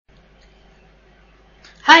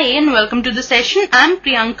Hi and welcome to the session. I'm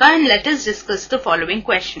Priyanka and let us discuss the following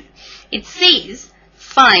question. It says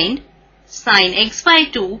find sin x by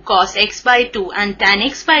 2, cos x by 2 and tan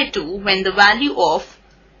x by 2 when the value of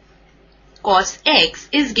cos x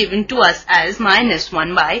is given to us as minus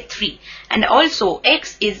 1 by 3 and also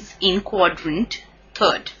x is in quadrant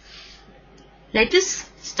third. Let us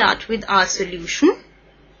start with our solution.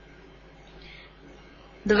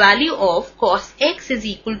 The value of cos x is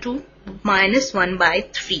equal to minus 1 by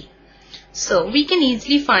 3. So we can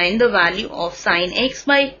easily find the value of sin x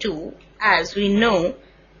by 2 as we know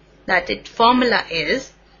that its formula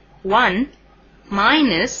is 1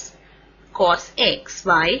 minus cos x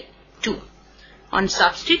by 2. On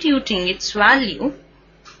substituting its value,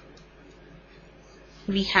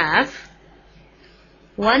 we have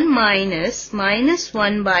 1 minus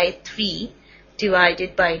 1 by 3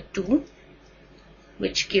 divided by 2,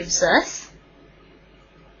 which gives us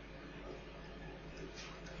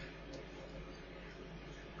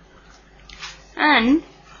and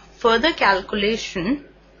further calculation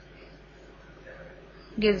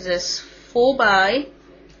gives us 4 by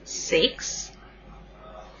 6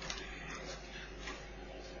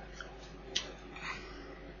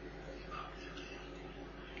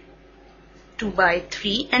 2 by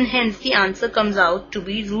 3 and hence the answer comes out to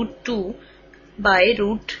be root 2 by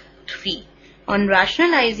root 3. On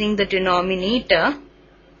rationalizing the denominator,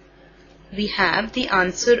 we have the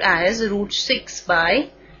answer as root 6 by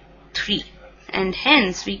 3. And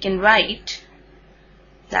hence we can write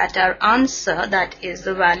that our answer, that is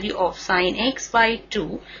the value of sin x by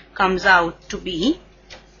 2, comes out to be,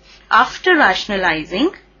 after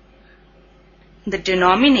rationalizing the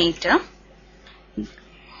denominator,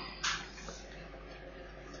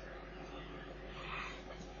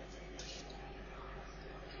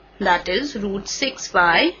 that is root 6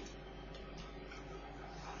 by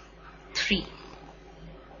 3.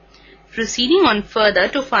 Proceeding on further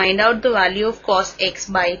to find out the value of cos x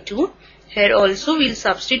by 2, here also we will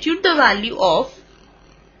substitute the value of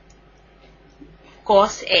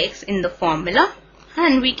cos x in the formula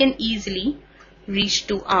and we can easily reach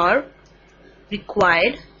to our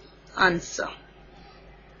required answer.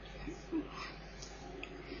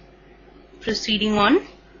 Proceeding on,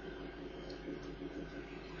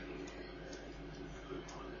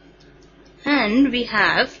 and we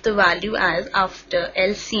have the value as, after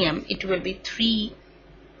LCM, it will be 3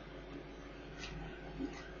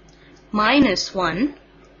 minus 1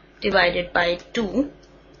 divided by 2,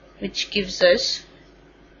 which gives us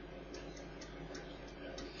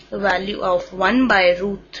the value of 1 by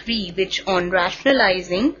root 3, which on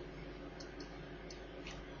rationalizing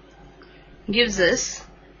gives us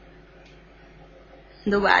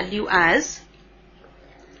the value as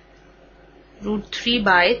root 3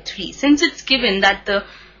 by 3. Since it's given that the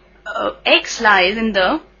x lies in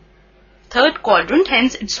the third quadrant,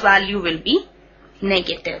 hence its value will be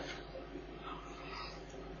negative.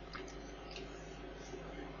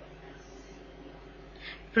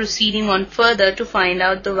 Proceeding on further to find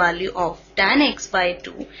out the value of tan x by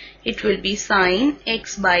 2, it will be sin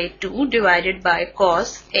x by 2 divided by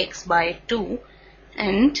cos x by 2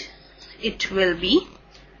 and it will be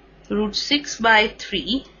root 6 by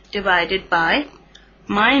 3 divided by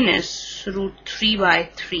minus root 3 by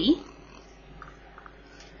 3,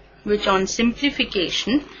 which on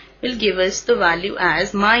simplification will give us the value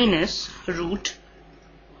as minus root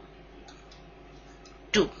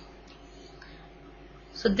 2.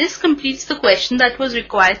 So this completes the question that was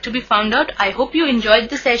required to be found out. I hope you enjoyed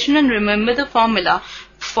the session and remember the formula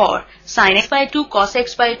for sin x by 2, cos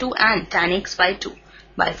x by 2 and tan x by 2.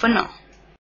 Bye for now.